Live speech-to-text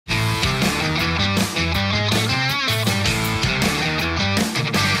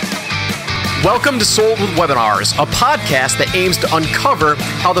Welcome to Sold with Webinars, a podcast that aims to uncover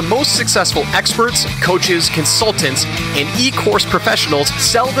how the most successful experts, coaches, consultants, and e-course professionals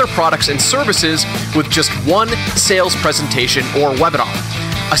sell their products and services with just one sales presentation or webinar.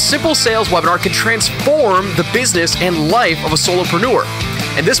 A simple sales webinar can transform the business and life of a solopreneur.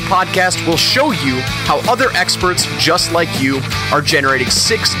 And this podcast will show you how other experts just like you are generating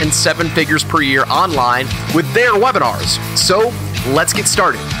 6 and 7 figures per year online with their webinars. So let's get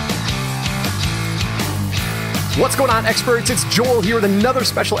started. What's going on, experts? It's Joel here with another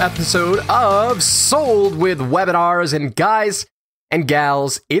special episode of Sold with Webinars. And guys and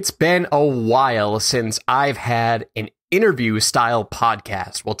gals, it's been a while since I've had an interview-style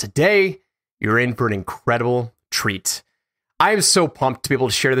podcast. Well, today, you're in for an incredible treat. I am so pumped to be able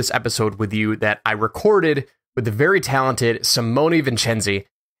to share this episode with you that I recorded with the very talented Simone Vincenzi.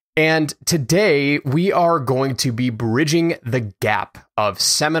 And today, we are going to be bridging the gap of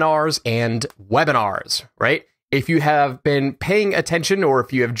seminars and webinars, right? If you have been paying attention or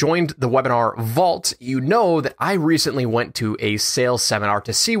if you have joined the webinar vault, you know that I recently went to a sales seminar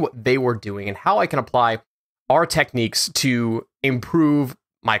to see what they were doing and how I can apply our techniques to improve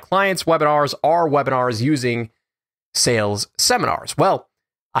my clients' webinars, our webinars using sales seminars. Well,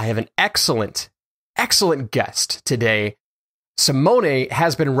 I have an excellent guest today. Simone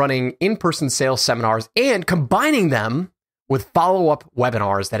has been running in-person sales seminars and combining them with follow-up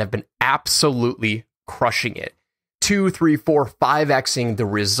webinars that have been absolutely crushing it. 2, 3, 4, 5xing the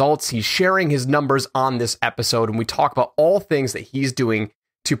results. He's sharing his numbers on this episode, and we talk about all things that he's doing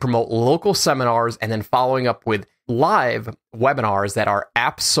to promote local seminars and then following up with live webinars that are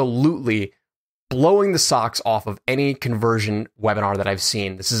absolutely blowing the socks off of any conversion webinar that I've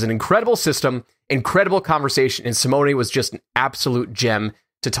seen. This is an incredible system, incredible conversation, and Simone was just an absolute gem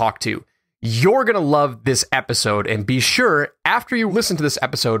to talk to. You're going to love this episode, and be sure, after you listen to this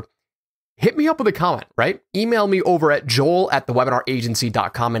episode, hit me up with a comment, right? Email me over at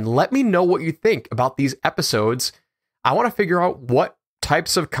joel@thewebinaragency.com and let me know what you think about these episodes. I want to figure out what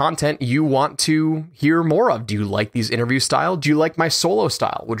types of content you want to hear more of. Do you like these interview style? Do you like my solo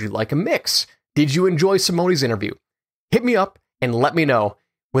style? Would you like a mix? Did you enjoy Simone's interview? Hit me up and let me know.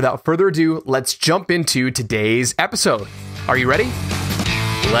 Without further ado, let's jump into today's episode. Are you ready?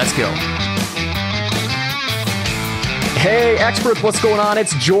 Let's go. Hey, experts, what's going on?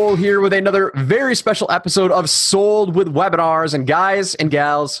 It's Joel here with another very special episode of Sold with Webinars. And guys and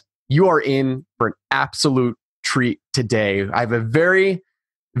gals, you are in for an absolute treat today. I have a very,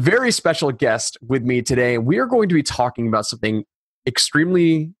 very special guest with me today. We are going to be talking about something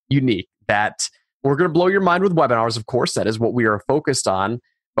extremely unique that we're going to blow your mind with webinars. Of course, that is what we are focused on.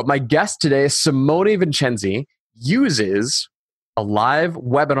 But my guest today, Simone Vincenzi, uses a live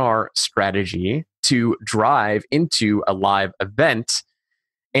webinar strategy to drive into a live event.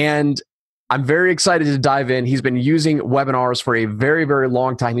 And I'm very excited to dive in. He's been using webinars for a very, very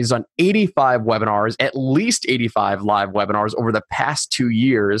long time. He's done 85 webinars, at least 85 live webinars over the past 2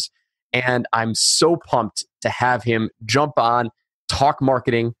 years. And I'm so pumped to have him jump on, talk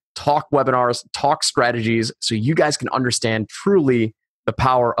marketing, talk webinars, talk strategies, so you guys can understand truly the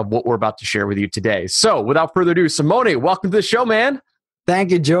power of what we're about to share with you today. So without further ado, Simone, welcome to the show, man.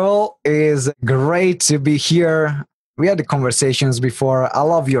 Thank you, Joel. It is great to be here. We had the conversations before. I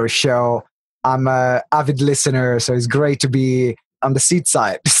love your show. I'm an avid listener, so it's great to be on the seat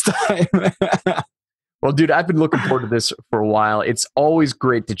side this time. Well, dude, I've been looking forward to this for a while. It's always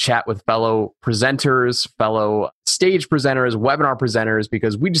great to chat with fellow presenters, fellow stage presenters, webinar presenters,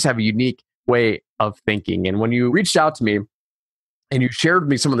 because we just have a unique way of thinking. And when you reached out to me and you shared with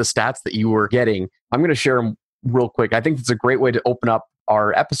me some of the stats that you were getting, I'm going to share them real quick. I think it's a great way to open up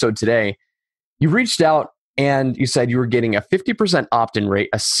our episode today. You reached out and you said you were getting a 50% opt-in rate,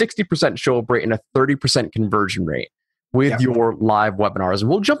 a 60% show-up rate, and a 30% conversion rate with your live webinars. And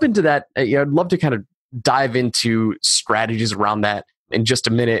we'll jump into that. I'd love to kind of dive into strategies around that in just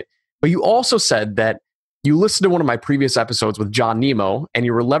a minute. But you also said that you listened to one of my previous episodes with John Nemo, and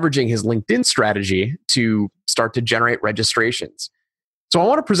you were leveraging his LinkedIn strategy to start to generate registrations. So I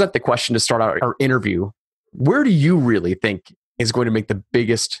want to present the question to start out our interview. Where do you really think is going to make the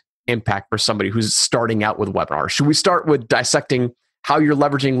biggest impact for somebody who's starting out with webinars? Should we start with dissecting how you're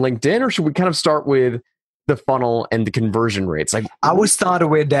leveraging LinkedIn, or should we kind of start with the funnel and the conversion rates? Like, I would start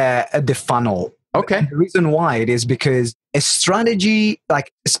with the funnel. Okay. The reason why it is because a strategy,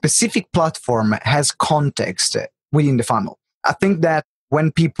 like a specific platform, has context within the funnel. I think that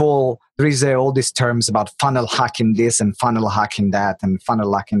when there is all these terms about funnel hacking this and funnel hacking that and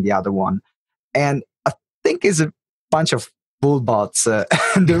funnel hacking the other one. And I think it's a bunch of bullbots.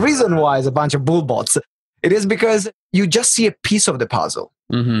 And the reason why it's a bunch of bullbots, it is because you just see a piece of the puzzle.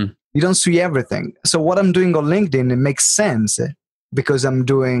 Mm-hmm. You don't see everything. So what I'm doing on LinkedIn, it makes sense because I'm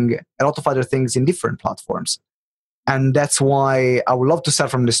doing a lot of other things in different platforms. And that's why I would love to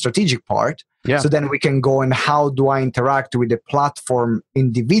start from the strategic part. Yeah. So then we can go and how do I interact with the platform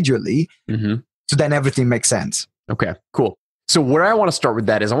individually? So then everything makes sense. Okay, cool. So where I want to start with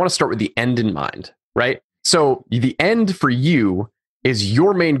that is I want to start with the end in mind, right? So the end for you is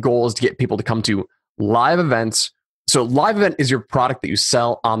your main goal is to get people to come to live events. So live event is your product that you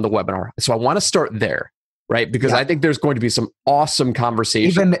sell on the webinar. So I want to start there, right? Because I think there's going to be some awesome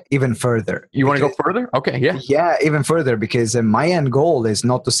conversation. Even further. You want to go further? Okay, yeah. Yeah, even further, because my end goal is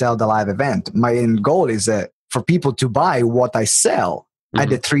not to sell the live event. My end goal is for people to buy what I sell at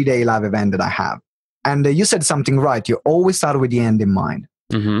the 3-day live event that I have. And you said something right. You always start with the end in mind.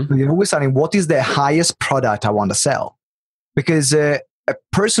 You're always starting, what is the highest product I want to sell? Because a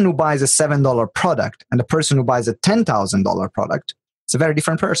person who buys a $7 product and a person who buys a $10,000 product, it's a very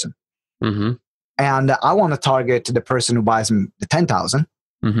different person. And I want to target the person who buys the 10,000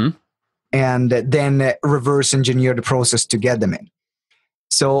 and then reverse engineer the process to get them in.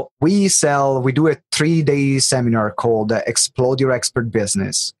 So we do a 3-day seminar called Explode Your Expert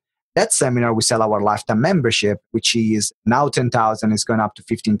Business. That seminar, we sell our lifetime membership, which is now 10,000, is going up to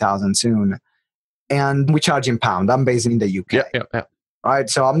 15,000 soon. And we charge in pound. I'm based in the UK. Yeah. Right.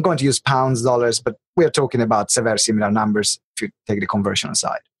 So I'm going to use pounds, dollars, but we're talking about very similar numbers if you take the conversion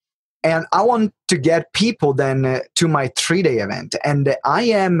aside. And I want to get people then to my 3-day event. And I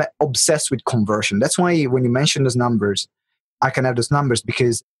am obsessed with conversion. That's why when you mention those numbers, I can have those numbers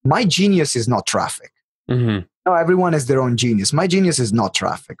because my genius is not traffic. No, everyone has their own genius. My genius is not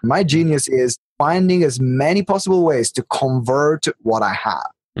traffic. My genius is finding as many possible ways to convert what I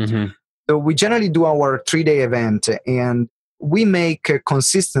have. So we generally do our 3-day event and we make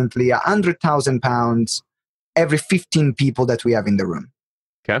consistently £100,000 every 15 people that we have in the room.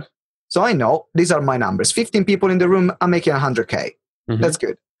 Okay. So I know these are my numbers. 15 people in the room, I'm making 100K. That's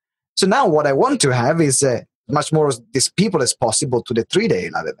good. So now what I want to have is much more of these people as possible to the 3-day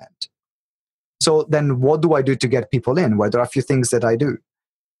live event. So then what do I do to get people in? Well, there are a few things that I do.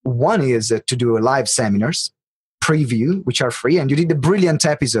 One is to do live seminars, preview, which are free. And you did a brilliant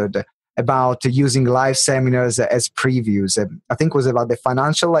episode about using live seminars as previews. I think it was about the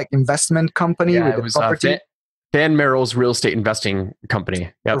financial investment company with the property. Dan Merrill's real estate investing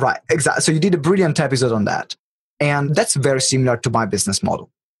company. Yep. Right, exactly. So you did a brilliant episode on that. And that's very similar to my business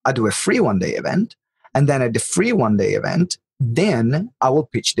model. I do a free 1-day event. And then at the free 1-day event, then I will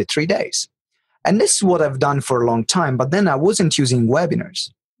pitch the 3 days. And this is what I've done for a long time, but then I wasn't using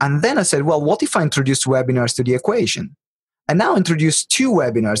webinars. And then I said, well, what if I introduce webinars to the equation? And now introduce 2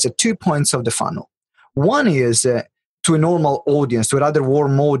 webinars at 2 points of the funnel. One is to a normal audience, to a rather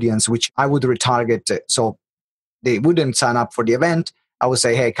warm audience, which I would retarget. So they wouldn't sign up for the event. I would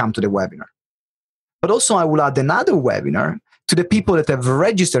say, hey, come to the webinar. But also I will add another webinar to the people that have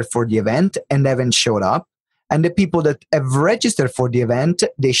registered for the event and haven't showed up. And the people that have registered for the event,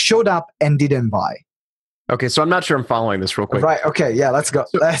 they showed up and didn't buy. Okay, so I'm not sure I'm following this real quick. Right, okay, yeah, let's go.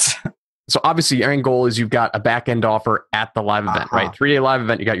 So obviously your end goal is you've got a back-end offer at the live event, right? 3-day live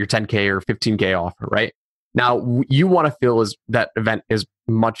event, you got your 10K or 15K offer, right? Now, you want to fill that event as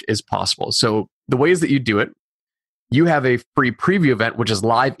much as possible. So the ways that you do it, you have a free preview event, which is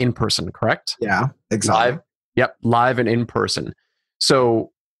live in person, correct? Yeah, exactly. Live and in person.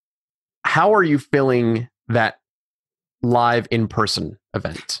 So how are you filling that live in person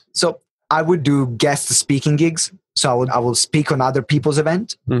event? So I would do guest speaking gigs. So I will speak on other people's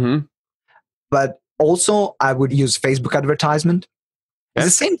event. But also I would use Facebook advertisement. It's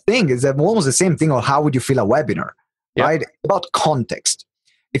the same thing. It's almost the same thing. Or how would you fill a webinar, right? About context.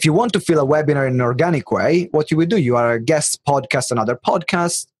 If you want to fill a webinar in an organic way, what you would do, you are a guest podcast on other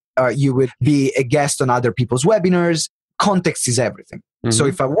podcasts. You would be a guest on other people's webinars. Context is everything. So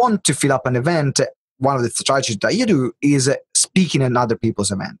if I want to fill up an event, one of the strategies that you do is speaking in other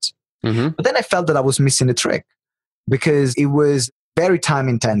people's events. But then I felt that I was missing the trick because it was very time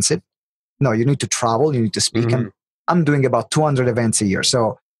intensive. No, you need to travel, you need to speak. And I'm doing about 200 events a year.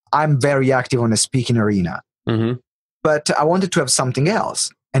 So I'm very active on the speaking arena. But I wanted to have something else.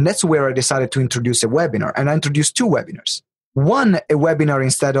 And that's where I decided to introduce a webinar. And I introduced 2 webinars. One, a webinar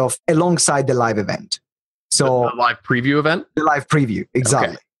instead of alongside the live event. So the live preview event? The live preview,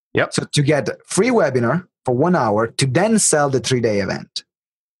 exactly. Okay. Yep. So to get free webinar for 1 hour to then sell the 3-day event.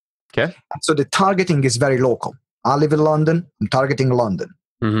 Okay. So the targeting is very local. I live in London. I'm targeting London.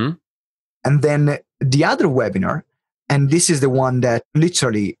 And then the other webinar, and this is the one that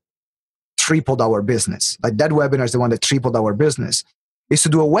literally tripled our business. Like that webinar is the one that tripled our business. Is to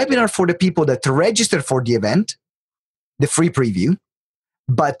do a webinar for the people that registered for the event, the free preview,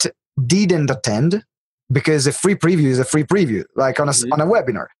 but didn't attend, because a free preview is a free preview, like on a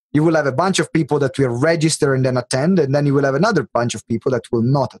webinar. You will have a bunch of people that will register and then attend, and then you will have another bunch of people that will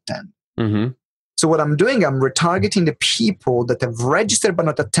not attend. Mm-hmm. So what I'm doing, I'm retargeting the people that have registered but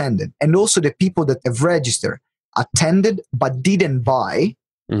not attended, and also the people that have registered, attended but didn't buy,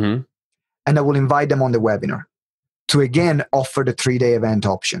 Mm-hmm. and I will invite them on the webinar to again offer the 3-day event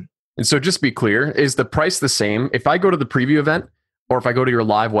option. And so just to be clear, is the price the same if I go to the preview event or if I go to your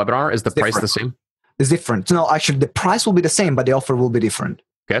live webinar? Is the price the same? It's different. No, actually, the price will be the same, but the offer will be different.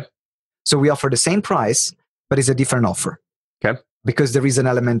 Okay. So we offer the same price, but it's a different offer. Okay. Because there is an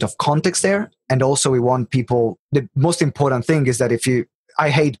element of context there. And also we want people, the most important thing is that I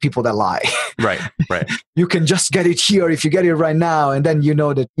hate people that lie. Right. You can just get it here if you get it right now. And then you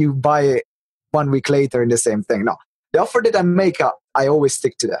know that you buy it 1 week later in the same thing. No, the offer that I make, I always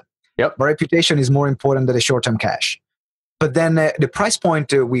stick to them. Yep. My reputation is more important than the short-term cash. But then the price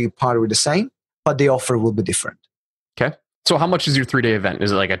point, we part with the same, but the offer will be different. Okay. So how much is your 3-day event?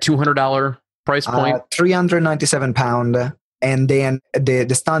 Is it like a $200 price point? £397. And then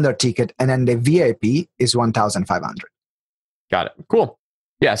the standard ticket, and then the VIP is 1,500. Got it. Cool.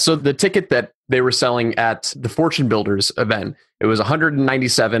 Yeah. So the ticket that they were selling at the Fortune Builders event, it was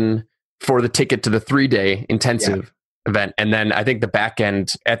 $197 for the ticket to the 3-day intensive event. And then I think the back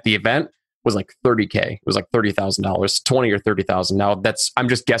end at the event was like $30K. It was like $30,000, 20 or 30,000. Now I'm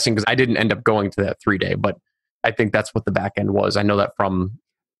just guessing because I didn't end up going to that 3-day, but I think that's what the back end was. I know that from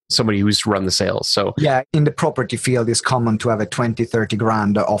somebody who's run the sales. So yeah, in the property field, it's common to have a 20, 30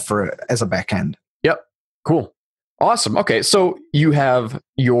 grand offer as a back end. Yep. Cool. Awesome. Okay. So you have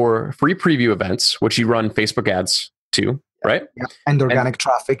your free preview events, which you run Facebook ads to, right? Yeah. And organic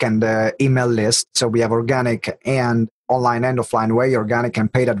traffic and email list. So we have organic and online and offline way, organic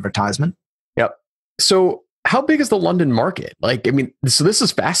and paid advertisement. Yep. So how big is the London market? So this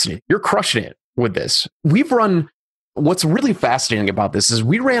is fascinating. You're crushing it with this. What's really fascinating about this is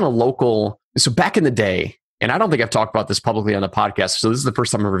we ran a local, so back in the day, and I don't think I've talked about this publicly on the podcast, so this is the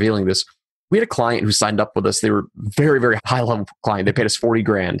first time I'm revealing this. We had a client who signed up with us. They were very, very high level client. They paid us 40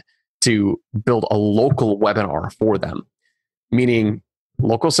 grand to build a local webinar for them, meaning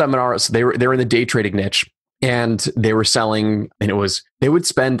local seminars. They were in the day trading niche, and they were selling, and they would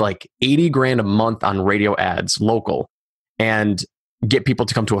spend like 80 grand a month on radio ads local and get people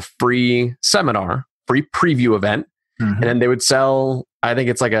to come to a free seminar, free preview event. Mm-hmm. And then they would sell, I think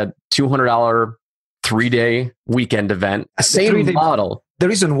it's like a $200 3-day weekend event. Same model. The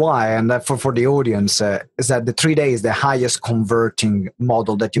reason why, and that for the audience, is that the 3-day is the highest converting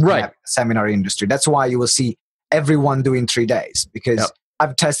model that you can have in the seminar industry. That's why you will see everyone doing 3 days, because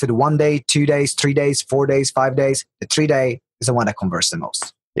I've tested 1 day, 2 days, 3 days, 4 days, 5 days. The 3-day is the one that converts the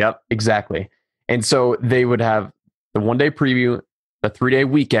most. Yep, exactly. And so they would have the 1-day preview, the 3-day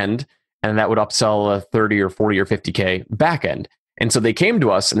weekend, and that would upsell a 30 or 40 or 50K back end. And so they came to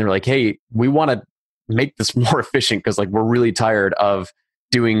us and they were like, hey, we want to make this more efficient because we're really tired of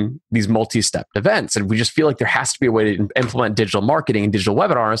doing these multi-step events. And we just feel like there has to be a way to implement digital marketing and digital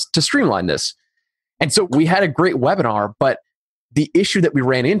webinars to streamline this. And so we had a great webinar, but the issue that we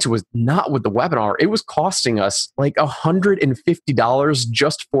ran into was not with the webinar. It was costing us like $150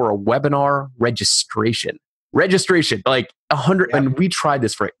 just for a webinar registration, like 100. Yep. And we tried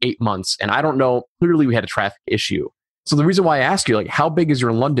this for 8 months, and I don't know, clearly we had a traffic issue. So the reason why I ask you, how big is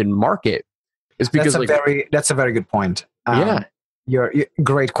your London market, is because that's a very good point. You're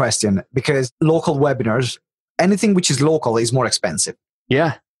great question, because local webinars, anything which is local is more expensive.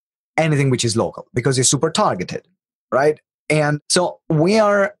 Yeah. Anything which is local, because it's super targeted, right? And so we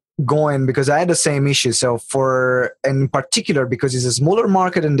are going, because I had the same issue. So in particular, because it's a smaller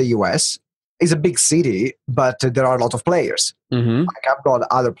market in the US, it's a big city, but there are a lot of players. Mm-hmm. I've got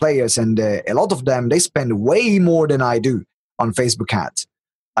other players, and a lot of them, they spend way more than I do on Facebook ads.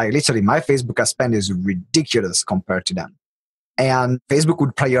 Literally, my Facebook ad spend is ridiculous compared to them. And Facebook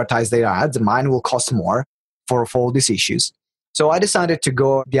would prioritize their ads. Mine will cost more for all these issues. So I decided to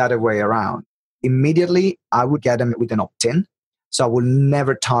go the other way around. Immediately, I would get them with an opt-in. So I will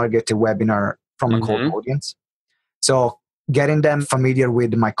never target a webinar from a cold audience. So getting them familiar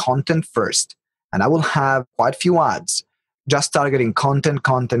with my content first. And I will have quite a few ads, just targeting content,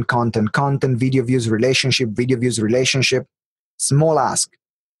 video views, relationship, small ask,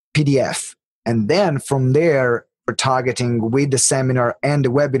 PDF. And then from there, we're targeting with the seminar and the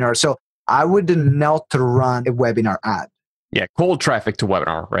webinar. So I would not run a webinar ad. Yeah, cold traffic to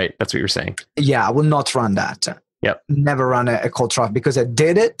webinar, right? That's what you're saying. Yeah, I will not run that. Yep. Never run a cold traffic, because I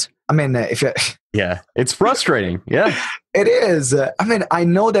did it. I mean, yeah, it's frustrating. Yeah, it is. I mean, I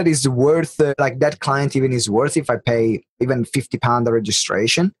know that it's worth, that client even is worth if I pay even £50 a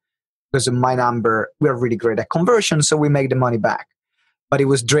registration. because my number, we're really great at conversion, so we make the money back. But it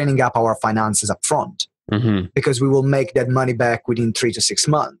was draining up our finances up front because we will make that money back within 3 to 6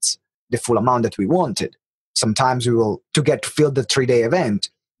 months, the full amount that we wanted. Sometimes we will, to get to fill the 3-day event,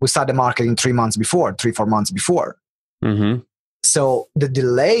 we start the marketing 3 months before, 3-4 months before. So the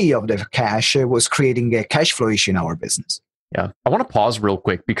delay of the cash was creating a cash flow issue in our business. Yeah. I want to pause real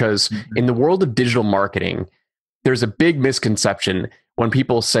quick because in the world of digital marketing, there's a big misconception when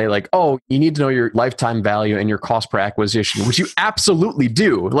people say like, oh, you need to know your lifetime value and your cost per acquisition, which you absolutely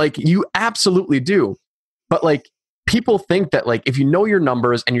do. Like you absolutely do. But like people think that like if you know your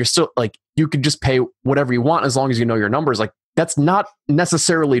numbers and you're still like, you could just pay whatever you want as long as you know your numbers. Like that's not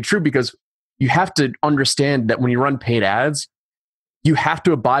necessarily true because you have to understand that when you run paid ads, you have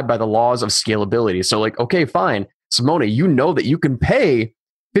to abide by the laws of scalability. So like, okay, fine. Simone, you know that you can pay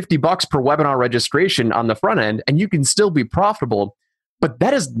 $50 per webinar registration on the front end and you can still be profitable, but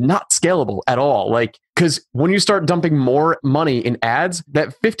that is not scalable at all. Like, because when you start dumping more money in ads, that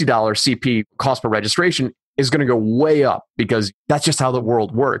 $50 CP cost per registration is going to go way up because that's just how the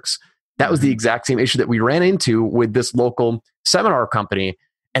world works. That was the exact same issue that we ran into with this local seminar company.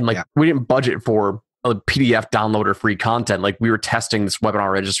 And like, we didn't budget for a PDF downloader free content. Like we were testing this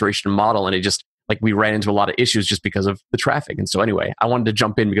webinar registration model and it just, like we ran into a lot of issues just because of the traffic. And so anyway, I wanted to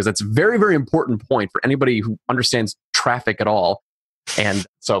jump in because that's a very, very important point for anybody who understands traffic at all. And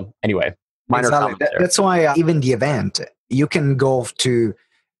so anyway, minor comment there. That's why even the event, you can go to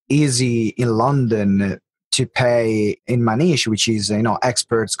Easy in London to pay in Manish, which is,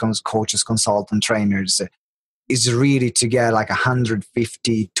 experts, coaches, consultant, trainers, is really to get like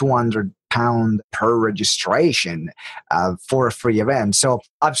 150, 200 pound per registration for a free event. So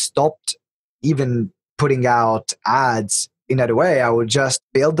I've stopped even putting out ads in that way. I would just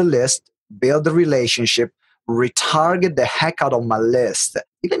build the list, build the relationship, retarget the heck out of my list.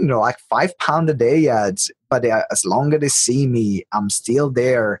 Even, like £5 a day ads, but as long as they see me, I'm still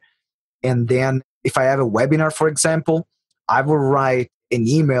there. And then if I have a webinar, for example, I will write an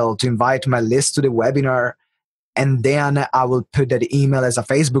email to invite my list to the webinar. And then I will put that email as a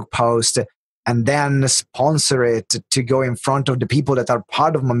Facebook post and then sponsor it to go in front of the people that are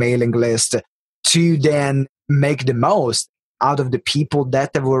part of my mailing list to then make the most out of the people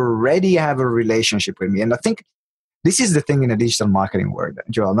that already have a relationship with me. And I think this is the thing in the digital marketing world,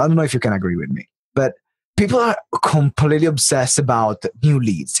 Joel. I don't know if you can agree with me, but people are completely obsessed about new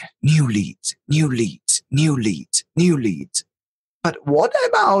leads. But what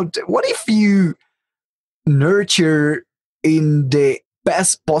if you nurture in the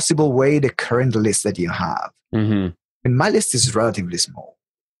best possible way the current list that you have? And my list is relatively small.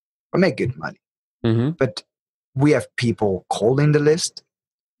 I make good money. But we have people calling the list.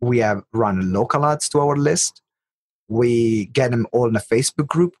 We have run local ads to our list. We get them all in a Facebook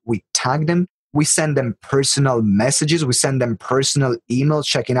group. We tag them. We send them personal messages. We send them personal emails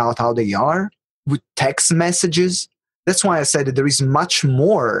checking out how they are. With text messages. That's why I said that there is much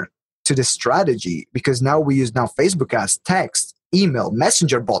more to the strategy because now we use Facebook ads, text, email,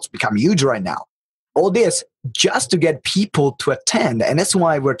 messenger bots become huge right now. All this just to get people to attend. And that's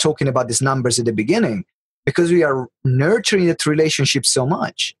why we're talking about these numbers at the beginning, because we are nurturing that relationship so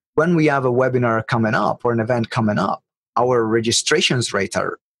much. When we have a webinar coming up or an event coming up, our registrations rate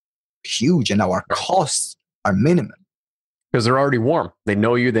are huge and our costs are minimum. Because they're already warm. They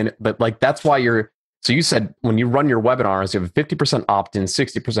know you. But like, that's why so you said when you run your webinars, you have a 50% opt-in,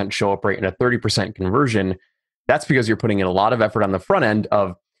 60% show up rate, and a 30% conversion. That's because you're putting in a lot of effort on the front end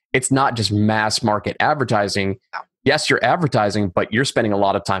of, it's not just mass market advertising. Yes, you're advertising, but you're spending a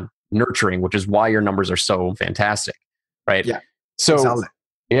lot of time nurturing, which is why your numbers are so fantastic, right? Yeah. So, exactly.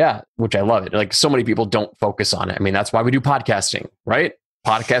 Yeah, which I love it. Like so many people don't focus on it. I mean, that's why we do podcasting, right?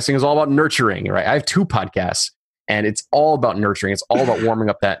 Podcasting is all about nurturing, right? I have 2 podcasts and it's all about nurturing. It's all about warming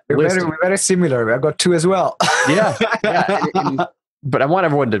up that list. We're very similar. I've got 2 as well. Yeah. But I want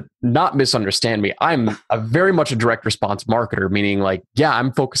everyone to not misunderstand me. I'm very much a direct response marketer, meaning like, yeah,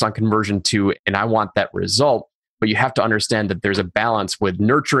 I'm focused on conversion too, and I want that result. But you have to understand that there's a balance with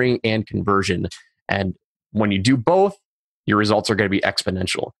nurturing and conversion. And when you do both, your results are going to be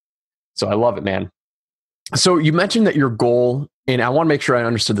exponential. So I love it, man. So you mentioned that your goal, and I want to make sure I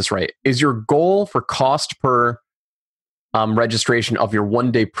understood this right, is your goal for cost per registration of your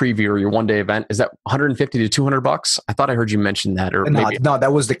 1-day preview or your 1-day event, is that $150 to $200? I thought I heard you mention that, or maybe no,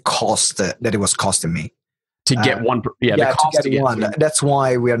 that was the cost that it was costing me to get one. The cost to get one. That's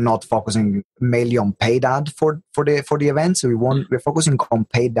why we are not focusing mainly on paid ad for the event. So we're focusing on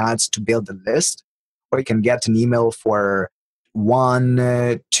paid ads to build the list, or you can get an email for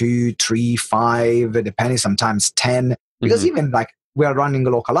 1, 2, 3, 5, depending, sometimes 10. Because even like we are running a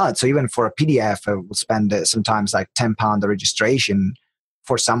local ad. So even for a PDF, we'll spend sometimes like £10 a registration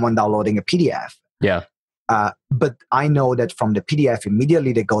for someone downloading a PDF. Yeah. But I know that from the PDF,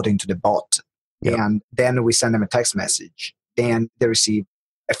 immediately they go into the bot. Yep. And then we send them a text message. Then they receive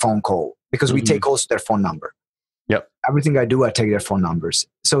a phone call because we take also their phone number. Yep. Everything I do, I take their phone numbers.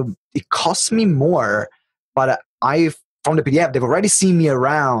 So it costs me more, but from the PDF, they've already seen me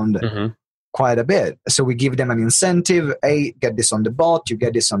around quite a bit. So we give them an incentive. Hey, get this on the bot. You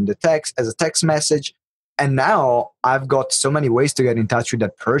get this on the text as a text message. And now I've got so many ways to get in touch with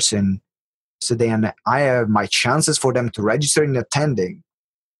that person. So then I have my chances for them to register in attending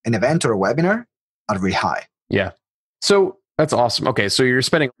an event or a webinar are really high. Yeah. So that's awesome. Okay. So you're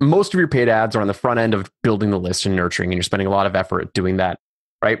spending most of your paid ads are on the front end of building the list and nurturing, and you're spending a lot of effort doing that,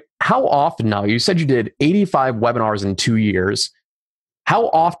 right? How often now, you said you did 85 webinars in 2 years. How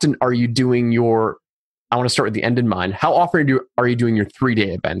often are you doing I want to start with the end in mind. How often are you doing your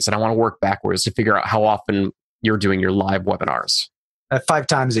 3-day events? And I want to work backwards to figure out how often you're doing your live webinars. 5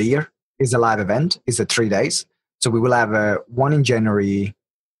 times a year is a live event. It's 3 days. So we will have one in January,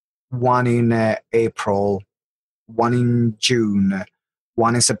 one in April, one in June,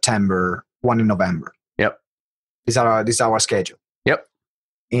 one in September, one in November. Yep. This is our schedule. Yep.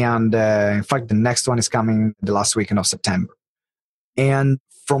 And in fact, the next one is coming the last weekend of September. And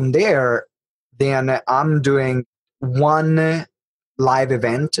from there, then I'm doing one live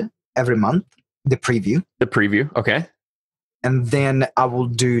event every month, the preview. The preview, okay. And then I will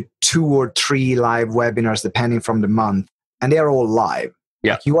do 2 or 3 live webinars depending from the month. And they're all live.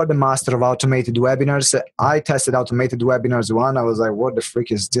 Yeah. Like, you are the master of automated webinars. I tested automated webinars one. I was like, what the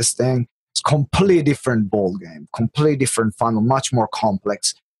freak is this thing? It's completely different ball game, completely different funnel, much more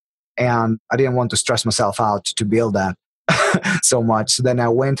complex. And I didn't want to stress myself out to build that so much. So then I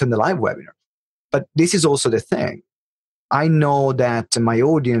went on the live webinar. But this is also the thing. I know that my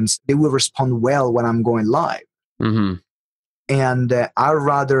audience, they will respond well when I'm going live. Mm-hmm. And I'd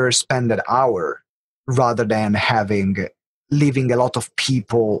rather spend that hour rather than leaving a lot of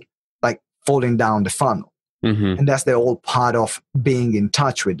people like falling down the funnel. Mm-hmm. And that's the whole part of being in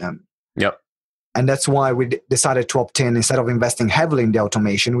touch with them. Yep. And that's why we decided to opt in. Instead of investing heavily in the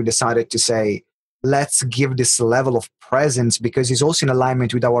automation, we decided to say, let's give this level of presence because it's also in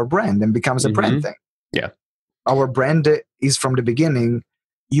alignment with our brand and becomes a brand thing. Yeah. Our brand is from the beginning,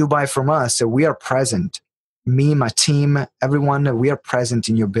 you buy from us, so we are present. Me, my team, everyone, we are present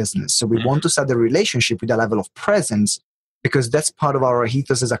in your business. So we want to set the relationship with a level of presence because that's part of our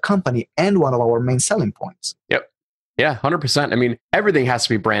ethos as a company and one of our main selling points. Yep. Yeah, 100%. I mean, everything has to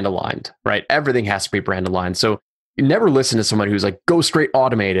be brand aligned, right? Everything has to be brand aligned. So you never listen to someone who's like, go straight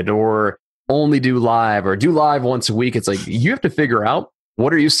automated or only do live or do live once a week. It's like, you have to figure out,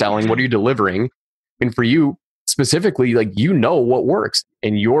 what are you selling? What are you delivering? And for you specifically, like, you know what works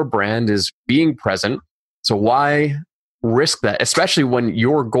and your brand is being present. So why risk that? Especially when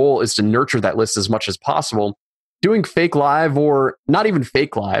your goal is to nurture that list as much as possible. Doing fake live or not even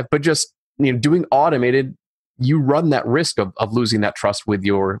fake live, but just, doing automated, you run that risk of losing that trust with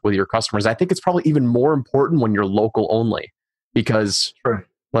your customers. I think it's probably even more important when you're local only because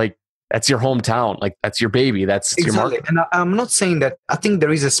like that's your hometown, like that's your baby, that's your market. And I'm not saying that. I think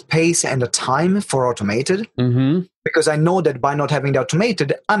there is a space and a time for automated because I know that by not having the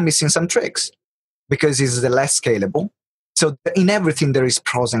automated, I'm missing some tricks because it's the less scalable. So in everything, there is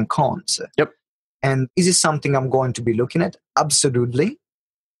pros and cons. Yep. And is it something I'm going to be looking at? Absolutely.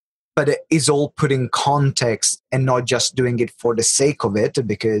 But it is all put in context and not just doing it for the sake of it,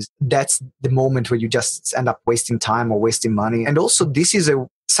 because that's the moment where you just end up wasting time or wasting money. And also, this is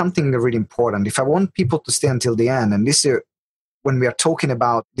something really important. If I want people to stay until the end, and this is when we are talking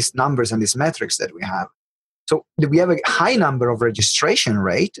about these numbers and these metrics that we have. So we have a high number of registration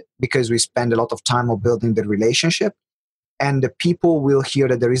rate because we spend a lot of time on building the relationship. And the people will hear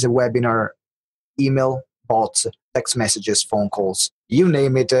that there is a webinar, email, bots, text messages, phone calls, you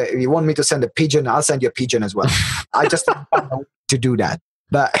name it. If you want me to send a pigeon, I'll send you a pigeon as well. I just don't know to do that.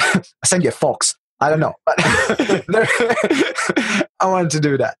 But I'll send you a fox. I don't know. But I want to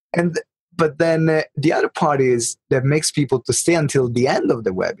do that. But then the other part is that makes people to stay until the end of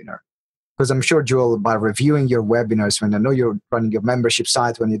the webinar. Because I'm sure, Joel, by reviewing your webinars, when I know you're running your membership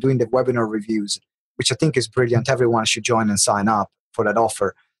site, when you're doing the webinar reviews, which I think is brilliant, everyone should join and sign up for that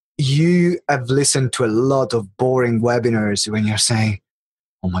offer. You have listened to a lot of boring webinars when you're saying,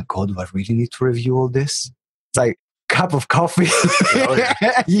 oh my God, do I really need to review all this? It's like a cup of coffee. Oh,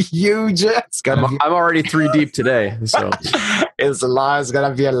 yeah. Huge. I'm already 3 deep today. So it's going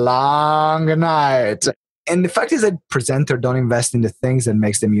to be a long night. And the fact is that presenters don't invest in the things that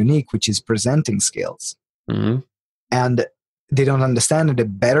makes them unique, which is presenting skills. Mm-hmm. And they don't understand that the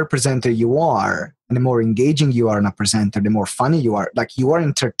better presenter you are and the more engaging you are in a presenter, the more funny you are. Like you are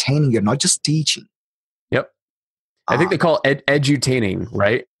entertaining, you're not just teaching. Yep. I think they call it edutaining,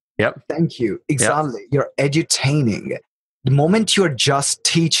 right? Yep. Thank you. Exactly. Yep. You're edutaining. The moment you're just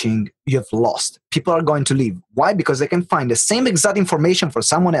teaching, you've lost. People are going to leave. Why? Because they can find the same exact information for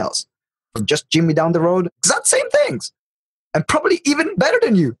someone else. From just Jimmy down the road, exact same things. And probably even better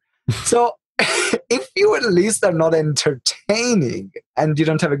than you. So if you at least are not entertaining and you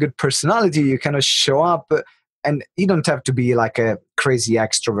don't have a good personality, you kind of show up, and you don't have to be like a crazy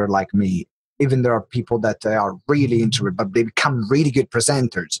extrovert like me. Even there are people that are really introverted, but they become really good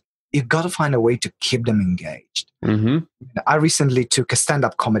presenters. You've got to find a way to keep them engaged. Mm-hmm. I recently took a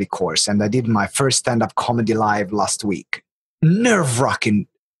stand-up comedy course, and I did my first stand-up comedy live last week. Nerve-wracking.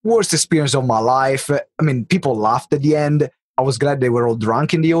 Worst experience of my life. I mean, people laughed at the end. I was glad they were all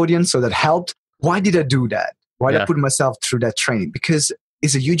drunk in the audience, so that helped. Why did I do that? Why did I put myself through that training? Because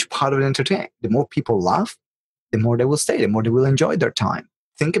it's a huge part of the entertainment. The more people laugh, the more they will stay, the more they will enjoy their time.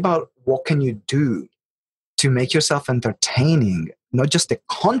 Think about what can you do to make yourself entertaining, not just the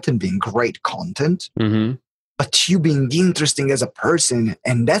content being great content, but you being interesting as a person.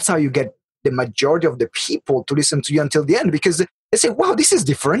 And that's how you get the majority of the people to listen to you until the end, because they say, wow, this is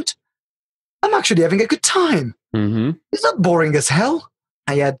different. I'm actually having a good time. It's not boring as hell.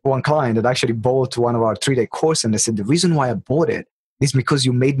 I had one client that actually bought one of our 3-day course, and they said, the reason why I bought it is because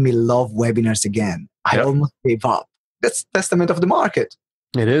you made me love webinars again. I almost gave up. That's testament of the market.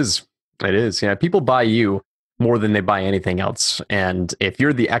 It is. It is. Yeah. People buy you more than they buy anything else. And if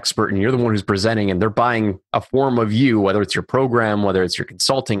you're the expert and you're the one who's presenting and they're buying a form of you, whether it's your program, whether it's your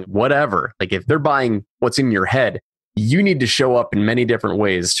consulting, whatever, like if they're buying what's in your head, you need to show up in many different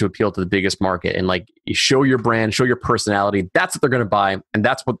ways to appeal to the biggest market. And like you show your brand, show your personality. That's what they're going to buy. And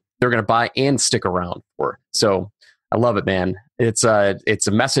that's what they're going to buy and stick around for. So I love it, man. It's a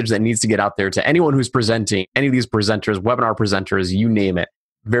message that needs to get out there to anyone who's presenting, any of these presenters, webinar presenters, you name it.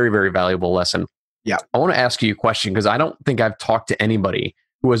 Very, very valuable lesson. Yeah. I want to ask you a question because I don't think I've talked to anybody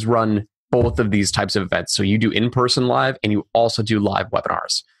who has run both of these types of events. So you do in-person live and you also do live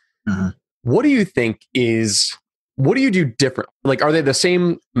webinars. What do you think what do you do different? Like, are they the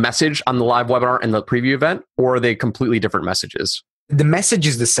same message on the live webinar and the preview event, or are they completely different messages? The message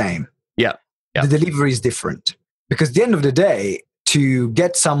is the same. Yeah. The delivery is different. Because at the end of the day, to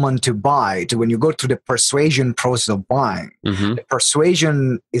get someone to buy, when you go through the persuasion process of buying, the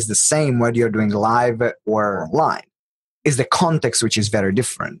persuasion is the same whether you're doing live or online. It's the context which is very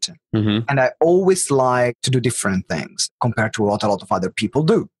different. And I always like to do different things compared to what a lot of other people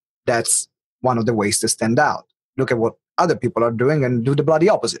do. That's one of the ways to stand out. Look at what other people are doing and do the bloody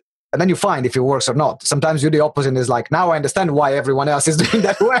opposite. And then you find if it works or not. Sometimes you do the opposite and it's like, now I understand why everyone else is doing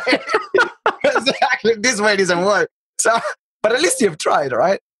that way. Exactly. This way doesn't work. So, but at least you've tried,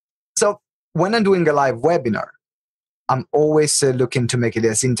 right? So when I'm doing a live webinar, I'm always looking to make it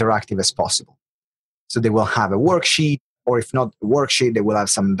as interactive as possible. So they will have a worksheet, or if not a worksheet, they will have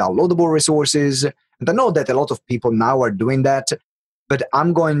some downloadable resources. And I know that a lot of people now are doing that. But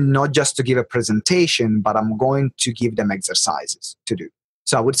I'm going not just to give a presentation, but I'm going to give them exercises to do.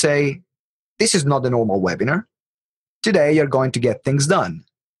 So I would say, this is not a normal webinar. Today, you're going to get things done.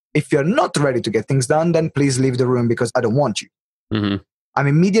 If you're not ready to get things done, then please leave the room because I don't want you. I'm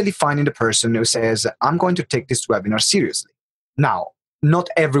immediately finding the person who says, I'm going to take this webinar seriously. Now, not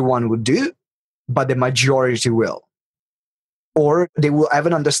everyone would do, but the majority will. Or they will have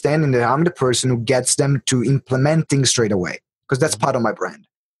an understanding that I'm the person who gets them to implementing straight away. Because that's part of my brand.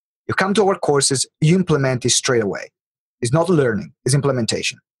 You come to our courses, you implement it straight away. It's not learning, it's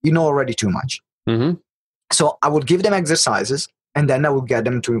implementation. You know already too much. So I would give them exercises, and then I will get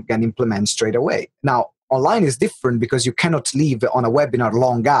them to implement straight away. Now, online is different because you cannot leave on a webinar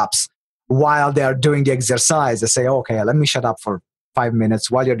long gaps while they are doing the exercise. They say, okay, let me shut up for 5 minutes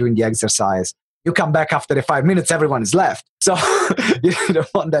while you're doing the exercise. You come back after the 5 minutes, everyone is left. So you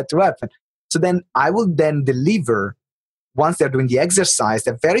don't want that to happen. So then I will then deliver. Once they're doing the exercise,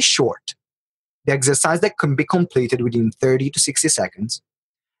 they're very short. The exercise that can be completed within 30 to 60 seconds.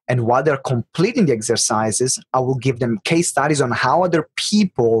 And while they're completing the exercises, I will give them case studies on how other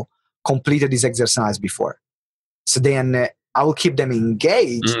people completed this exercise before. So then I will keep them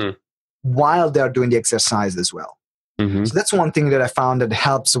engaged while they're doing the exercise as well. So that's one thing that I found that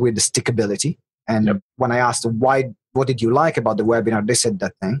helps with the stickability. And when I asked what did you like about the webinar, they said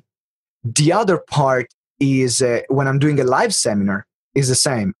that thing. The other part is when I'm doing a live seminar is the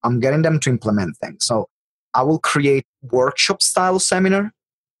same. I'm getting them to implement things. So I will create workshop style seminar.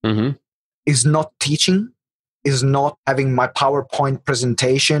 Is not teaching, is not having my PowerPoint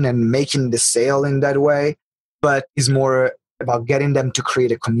presentation and making the sale in that way, but is more about getting them to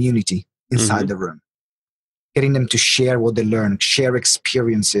create a community inside the room, getting them to share what they learn, share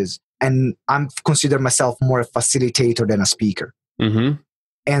experiences. And I'm consider myself more a facilitator than a speaker.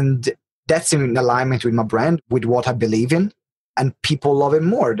 And that's in alignment with my brand, with what I believe in. And people love it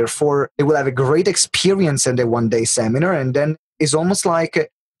more. Therefore, they will have a great experience in the one-day seminar. And then it's almost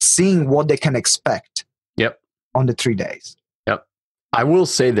like seeing what they can expect on the 3 days. I will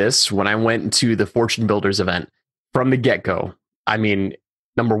say this, when I went to the Fortune Builders event from the get-go, I mean,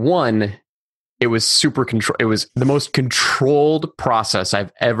 number one, it was it was the most controlled process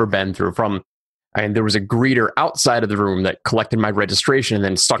I've ever been through. And there was a greeter outside of the room that collected my registration and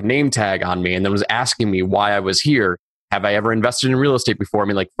then stuck a name tag on me and then was asking me why I was here. Have I ever invested in real estate before? I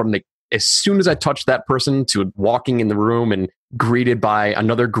mean, like as soon as I touched that person to walking in the room and greeted by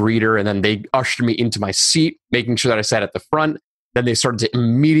another greeter, and then they ushered me into my seat, making sure that I sat at the front. Then they started to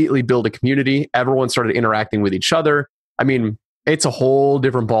immediately build a community. Everyone started interacting with each other. I mean, it's a whole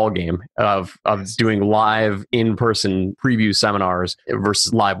different ballgame of doing live in-person preview seminars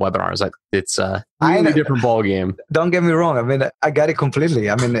versus live webinars. It's a really different ballgame. Don't get me wrong. I mean, I got it completely.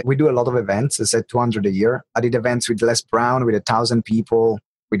 I mean, we do a lot of events. I said 200 a year. I did events with Les Brown, with 1,000 people,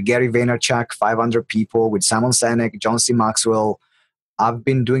 with Gary Vaynerchuk, 500 people, with Simon Sinek, John C. Maxwell. I've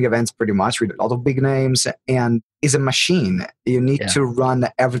been doing events pretty much with a lot of big names, and it's a machine. You need to run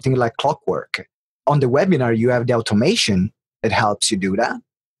everything like clockwork. On the webinar, you have the automation that helps you do that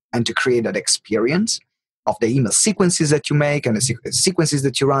and to create that experience of the email sequences that you make and the sequences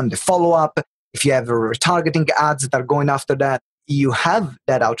that you run, the follow-up. If you have retargeting ads that are going after that, you have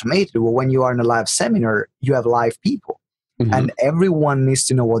that automated. Well, when you are in a live seminar, you have live people and everyone needs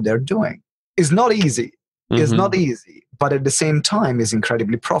to know what they're doing. It's not easy. It's not easy, but at the same time, it's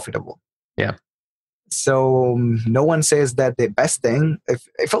incredibly profitable. Yeah. So no one says that the best thing,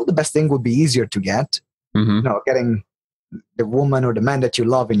 if all the best thing would be easier to get, getting the woman or the man that you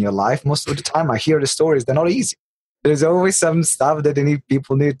love in your life, most of the time I hear the stories, they're not easy. There's always some stuff that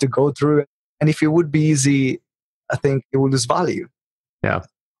people need to go through. And if it would be easy, I think it would lose value. Yeah.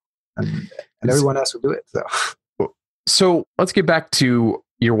 And everyone else will do it. So let's get back to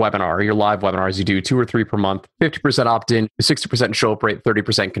your webinar, your live webinars. You do 2 or 3 per month, 50% opt-in, 60% show-up rate,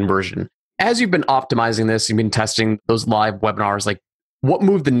 30% conversion. As you've been optimizing this, you've been testing those live webinars, like what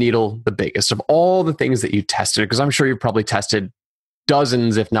moved the needle the biggest of all the things that you tested? Because I'm sure you've probably tested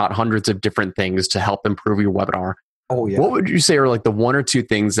dozens, if not hundreds of different things to help improve your webinar. Oh, yeah. What would you say are like the 1 or 2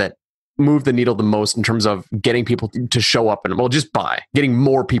 things that move the needle the most in terms of getting people to show up and, well, just buy, getting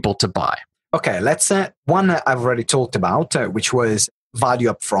more people to buy? Okay, let's one I've already talked about, which was value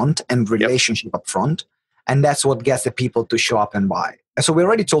up front and relationship up front. And that's what gets the people to show up and buy. So we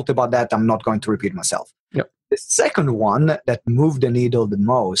already talked about that. I'm not going to repeat myself. The second one that moved the needle the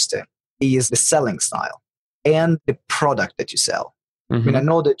most is the selling style and the product that you sell. I mean, I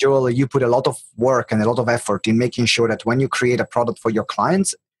know that, Joel, you put a lot of work and a lot of effort in making sure that when you create a product for your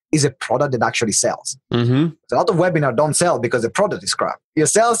clients, is a product that actually sells. A lot of webinars don't sell because the product is crap. You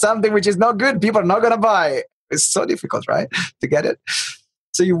sell something which is not good, people are not going to buy. It's so difficult, right, to get it?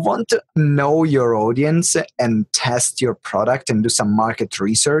 So you want to know your audience and test your product and do some market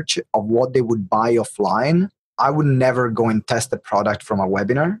research of what they would buy offline. I would never go and test the product from a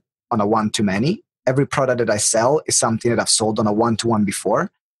webinar on a one-to-many. Every product that I sell is something that I've sold on a one-to-one before,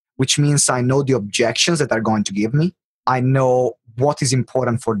 which means I know the objections that they're going to give me. I know what is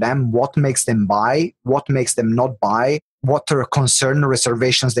important for them, what makes them buy, what makes them not buy, what are concern or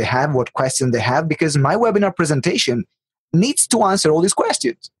reservations they have, what questions they have, because my webinar presentation needs to answer all these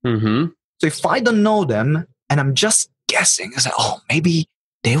questions. So if I don't know them and I'm just guessing, I say, oh, maybe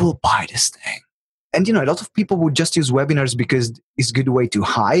they will buy this thing. And, a lot of people would just use webinars because it's a good way to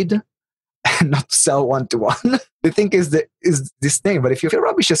hide and not to sell one-to-one. They think is this thing. But if you're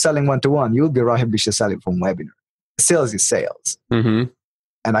rubbish at selling one-to-one, you'll be rubbish at selling from webinar. Sales is sales. And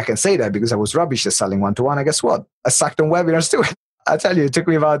I can say that because I was rubbish at selling one-to-one. And guess what? I sucked on webinars too. I tell you, it took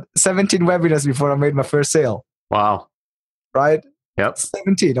me about 17 webinars before I made my first sale. Wow. Right? Yep.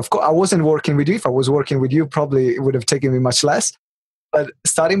 17. Of course, I wasn't working with you. If I was working with you, probably it would have taken me much less. But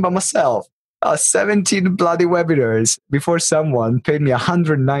starting by myself, 17 bloody webinars before someone paid me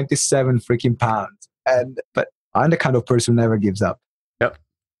 197 freaking pounds. But I'm the kind of person who never gives up. Yep.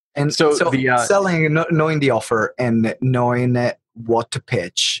 And so the selling, knowing the offer and knowing what to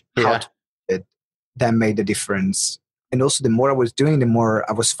pitch, how to it, that made the difference. And also, the more I was doing, the more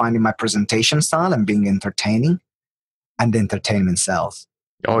I was finding my presentation style and being entertaining. And the entertainment sells.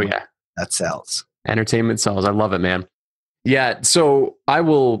 Oh, yeah. That sells. Entertainment sells. I love it, man. Yeah. So I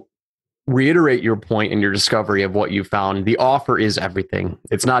will reiterate your point and your discovery of what you found. The offer is everything.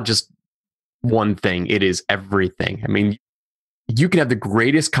 It's not just one thing. It is everything. I mean, you can have the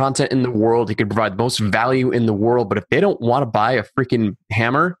greatest content in the world. You can provide the most value in the world. But if they don't want to buy a freaking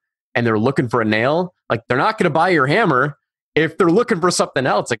hammer and they're looking for a nail, like they're not going to buy your hammer. If they're looking for something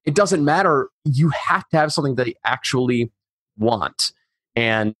else, like it doesn't matter. You have to have something that they actually want.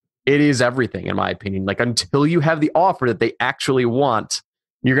 And it is everything, in my opinion. Like until you have the offer that they actually want,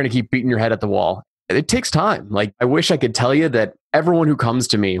 you're going to keep beating your head at the wall. It takes time. Like I wish I could tell you that everyone who comes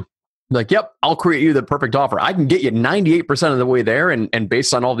to me, like, yep, I'll create you the perfect offer. I can get you 98% of the way there. And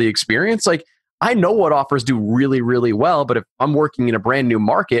based on all the experience, like I know what offers do really, really well. But if I'm working in a brand new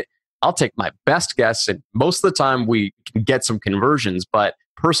market, I'll take my best guess. And most of the time we can get some conversions, but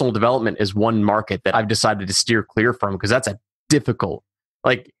personal development is one market that I've decided to steer clear from because that's a difficult,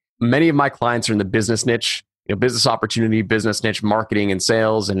 like many of my clients are in the business niche, business opportunity, business niche, marketing and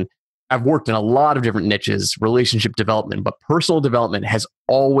sales. And I've worked in a lot of different niches, relationship development, but personal development has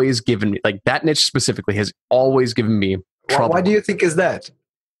always given me, like that niche specifically has always given me trouble. Why do you think is that?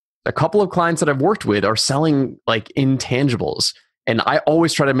 A couple of clients that I've worked with are selling like intangibles. And I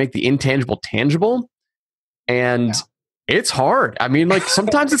always try to make the intangible tangible. And it's hard. I mean, like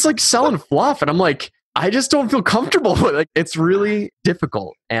sometimes it's like selling fluff. And I'm like, I just don't feel comfortable with it. Like, it's really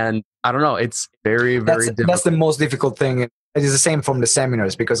difficult. And I don't know. It's very, very difficult. That's the most difficult thing. It is the same from the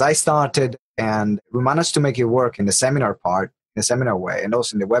seminars because I started and we managed to make it work in the seminar part, in the seminar way, and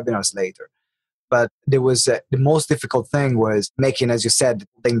also in the webinars later. But there was the most difficult thing was making, as you said,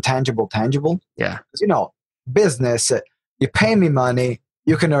 the intangible tangible. Yeah. Because, business, you pay me money,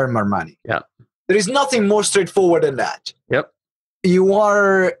 you can earn more money. Yeah. There is nothing more straightforward than that. Yep. You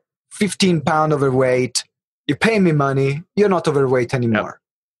are 15 pounds overweight, you pay me money, you're not overweight anymore.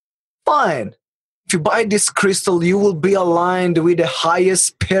 Yep. Fine. If you buy this crystal, you will be aligned with the highest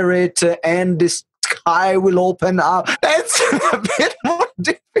spirit and the sky will open up. That's a bit more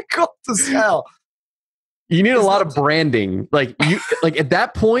difficult to sell. You need a lot of branding. Like at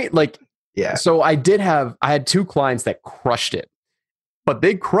that point, yeah. So I had two clients that crushed it, but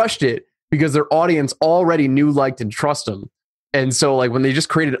they crushed it because their audience already knew, liked, and trust them. And so like when they just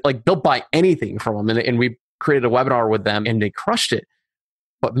created, like they'll buy anything from them. And we created a webinar with them and they crushed it.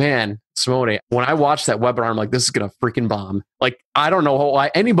 But man, Simone, when I watched that webinar, I'm like, this is going to freaking bomb. Like, I don't know why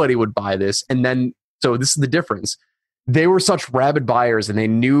anybody would buy this. And then, so this is the difference. They were such rabid buyers and they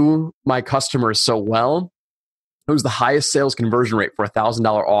knew my customers so well. It was the highest sales conversion rate for a $1,000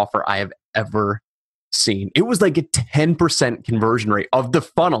 offer I have ever seen. It was like a 10% conversion rate of the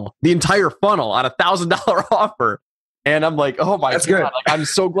funnel, the entire funnel on a $1,000 offer. And I'm like, oh my God, like, I'm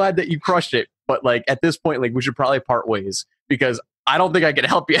so glad that you crushed it. But like at this point, like we should probably part ways because I don't think I can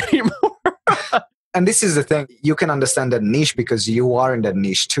help you anymore. And this is the thing. You can understand that niche because you are in that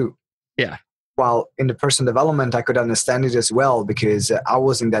niche too. Yeah. While in the personal development, I could understand it as well because I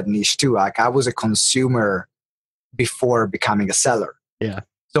was in that niche too. Like I was a consumer before becoming a seller. Yeah.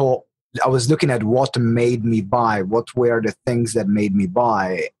 So I was looking at what made me buy, what were the things that made me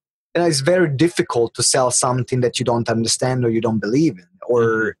buy. And it's very difficult to sell something that you don't understand or you don't believe in,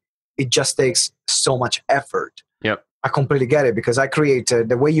 or it just takes so much effort. Yep. I completely get it because I create,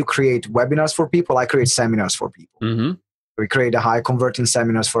 the way you create webinars for people, I create seminars for people. Mm-hmm. We create a high converting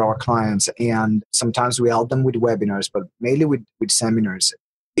seminars for our clients. And sometimes we help them with webinars, but mainly with seminars.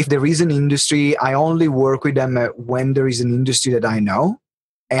 If there is an industry, I only work with them when there is an industry that I know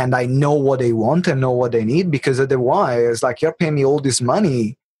and I know what they want and know what they need, because otherwise it's like you're paying me all this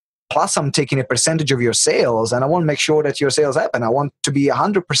money. Plus, I'm taking a percentage of your sales and I want to make sure that your sales happen. I want to be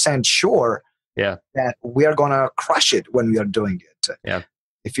 100% sure that we are going to crush it when we are doing it. Yeah.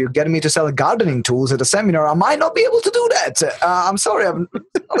 If you get me to sell gardening tools at a seminar, I might not be able to do that. I'm sorry, I'm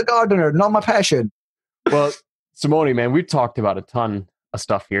not a gardener, not my passion. Well, Simone, man, we've talked about a ton of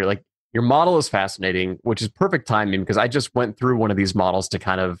stuff here. Like your model is fascinating, which is perfect timing because I just went through one of these models to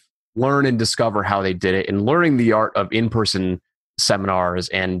kind of learn and discover how they did it and learning the art of in-person seminars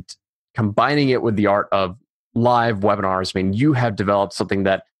and combining it with the art of live webinars. I mean, you have developed something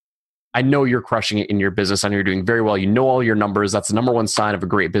that I know you're crushing it in your business. I know you're doing very well. You know all your numbers. That's the number one sign of a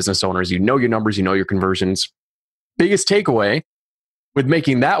great business owner is you know your numbers, you know your conversions. Biggest takeaway with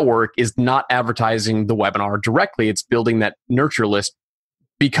making that work is not advertising the webinar directly. It's building that nurture list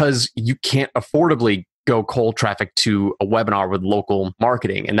because you can't affordably go cold traffic to a webinar with local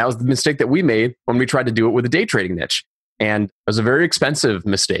marketing. And that was the mistake that we made when we tried to do it with a day trading niche. And it was a very expensive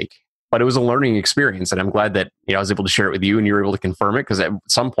mistake, but it was a learning experience. And I'm glad that I was able to share it with you and you were able to confirm it because at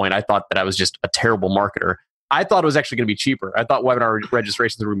some point I thought that I was just a terrible marketer. I thought it was actually going to be cheaper. I thought webinar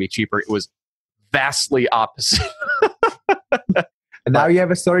registrations were going to be cheaper. It was vastly opposite. And now you have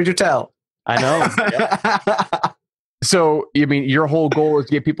a story to tell. I know. Yeah. So, I mean, your whole goal is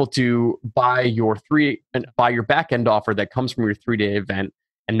to get people to buy your back end offer that comes from your 3-day event.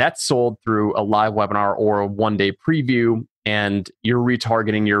 And that's sold through a live webinar or a 1-day preview. And you're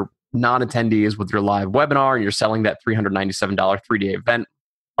retargeting your non-attendees with your live webinar. And you're selling that $397 3-day event.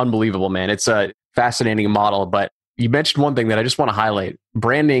 Unbelievable, man. It's a fascinating model. But you mentioned one thing that I just want to highlight.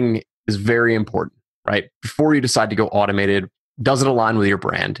 Branding is very important, right? Before you decide to go automated, does it align with your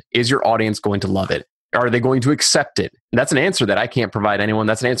brand? Is your audience going to love it? Are they going to accept it? And that's an answer that I can't provide anyone.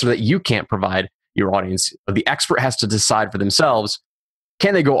 That's an answer that you can't provide your audience. The expert has to decide for themselves,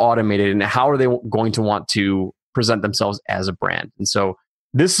 can they go automated and how are they going to want to present themselves as a brand? And so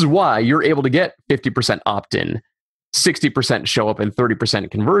this is why you're able to get 50% opt-in, 60% show up, and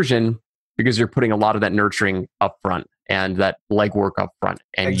 30% conversion, because you're putting a lot of that nurturing up front and that legwork up front.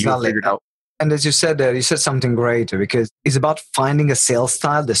 And exactly. You figured out. And as you said something great, because it's about finding a sales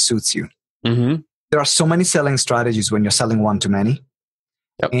style that suits you. Mm-hmm. There are so many selling strategies when you're selling one-to-many.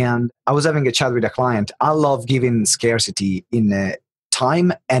 Yep. And I was having a chat with a client. I love giving scarcity in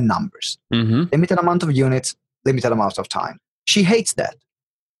time and numbers. Mm-hmm. Limited amount of units, limited amount of time. She hates that.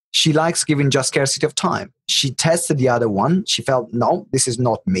 She likes giving just scarcity of time. She tested the other one. She felt, no, this is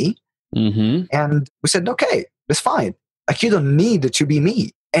not me. Mm-hmm. And we said, okay, that's fine. Like, you don't need to be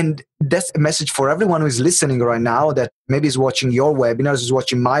me. And that's a message for everyone who is listening right now that maybe is watching your webinars, is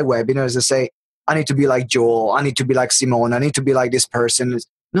watching my webinars, and say, I need to be like Joel. I need to be like Simone. I need to be like this person.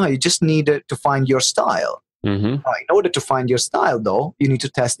 No, you just need to find your style. Mm-hmm. In order to find your style, though, you need to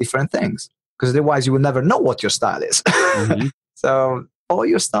test different things, because otherwise you will never know what your style is. Mm-hmm. So follow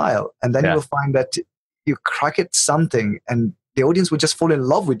your style, and then you will find that you crack at something, and the audience will just fall in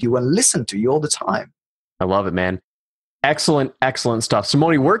love with you and listen to you all the time. I love it, man. Excellent, excellent stuff.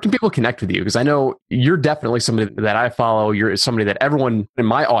 Simone, where can people connect with you? Because I know you're definitely somebody that I follow. You're somebody that everyone in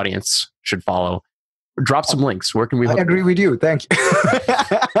my audience should follow. Drop some links. Where can we? I agree with you. Thank you.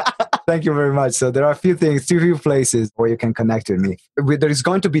 Thank you very much. So there are a few places where you can connect with me. There is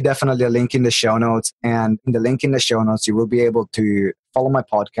going to be definitely a link in the show notes. And in the link in the show notes, you will be able to follow my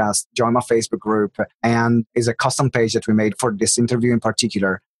podcast, join my Facebook group, and is a custom page that we made for this interview in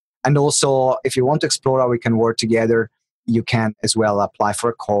particular. And also, if you want to explore how we can work together, you can as well apply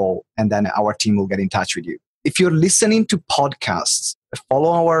for a call, and then our team will get in touch with you. If you're listening to podcasts,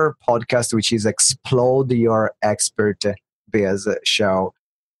 follow our podcast, which is Explode Your Expert Biz Show.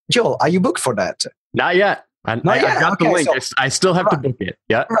 Joel, are you booked for that? Not yet. I got the link. I still have to book it.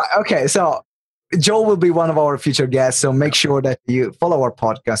 Yeah. Right. Okay. So Joel will be one of our future guests. So make sure that you follow our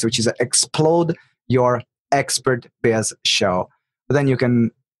podcast, which is Explode Your Expert Biz Show. Then you can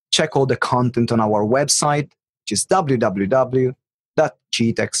check all the content on our website, which is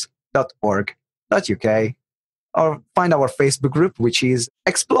www.gtex.org.uk, or find our Facebook group, which is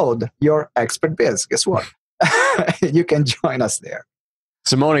Explode Your Expert Biz. Guess what? You can join us there.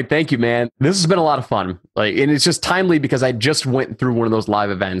 Simone, thank you, man. This has been a lot of fun. And it's just timely because I just went through one of those live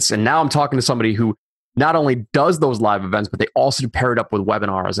events, and now I'm talking to somebody who not only does those live events, but they also pair it up with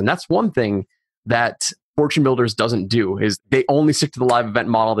webinars. And that's one thing that Fortune Builders doesn't do, is they only stick to the live event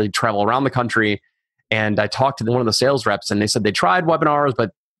model. They travel around the country. And I talked to one of the sales reps, and they said they tried webinars,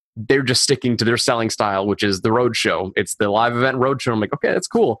 but they're just sticking to their selling style, which is the roadshow. It's the live event roadshow. I'm like, okay, that's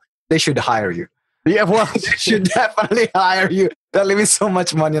cool. They should hire you. Yeah, well, they should definitely hire you. They're leaving so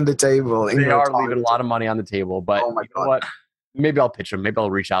much money on the table. They are leaving a lot of money on the table, but you know what? Maybe I'll pitch them. Maybe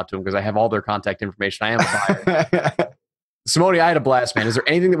I'll reach out to them because I have all their contact information. I am a buyer. Simone, I had a blast, man. Is there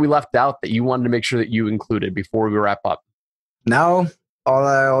anything that we left out that you wanted to make sure that you included before we wrap up? No,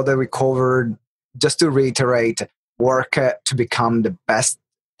 all that we covered. Just to reiterate, work to become the best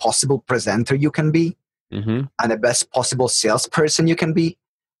possible presenter you can be, and the best possible salesperson you can be,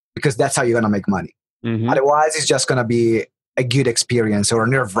 because that's how you're going to make money. Otherwise, it's just going to be a good experience or a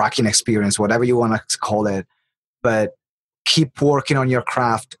nerve-wracking experience, whatever you want to call it. But keep working on your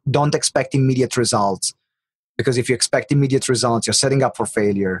craft. Don't expect immediate results, because if you expect immediate results, you're setting up for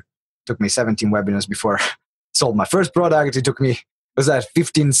failure. It took me 17 webinars before I sold my first product. It took me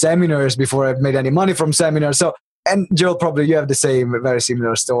 15 seminars before I made any money from seminars. So, and Joel, probably you have the same, very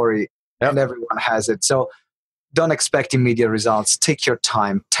similar story, and everyone has it. So don't expect immediate results. Take your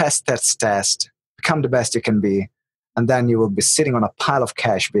time, test, become the best you can be. And then you will be sitting on a pile of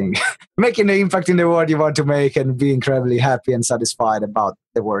cash, making the impact in the world you want to make, and be incredibly happy and satisfied about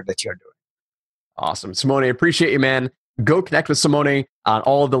the work that you're doing. Awesome. Simone, I appreciate you, man. Go connect with Simone on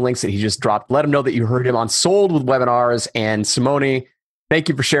all of the links that he just dropped. Let him know that you heard him on Sold with Webinars. And Simone, thank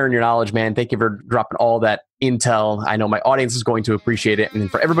you for sharing your knowledge, man. Thank you for dropping all that intel. I know my audience is going to appreciate it.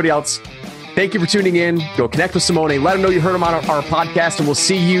 And for everybody else, thank you for tuning in. Go connect with Simone. Let him know you heard him on our podcast, and we'll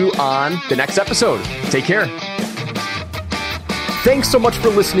see you on the next episode. Take care. Thanks so much for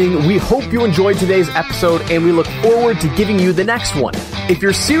listening. We hope you enjoyed today's episode, and we look forward to giving you the next one. If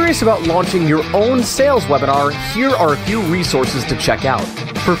you're serious about launching your own sales webinar, here are a few resources to check out.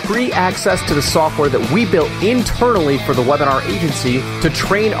 For free access to the software that we built internally for the webinar agency to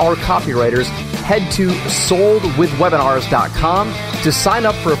train our copywriters, head to soldwithwebinars.com to sign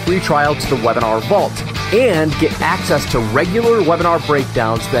up for a free trial to the Webinar Vault and get access to regular webinar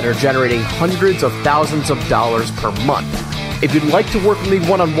breakdowns that are generating hundreds of thousands of dollars per month. If you'd like to work with me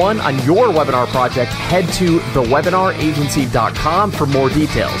one-on-one on your webinar project, head to thewebinaragency.com for more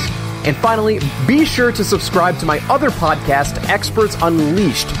details. And finally, be sure to subscribe to my other podcast, Experts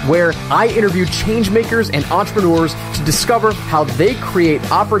Unleashed, where I interview changemakers and entrepreneurs to discover how they create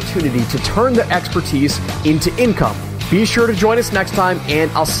opportunity to turn their expertise into income. Be sure to join us next time,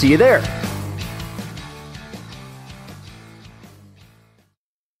 and I'll see you there.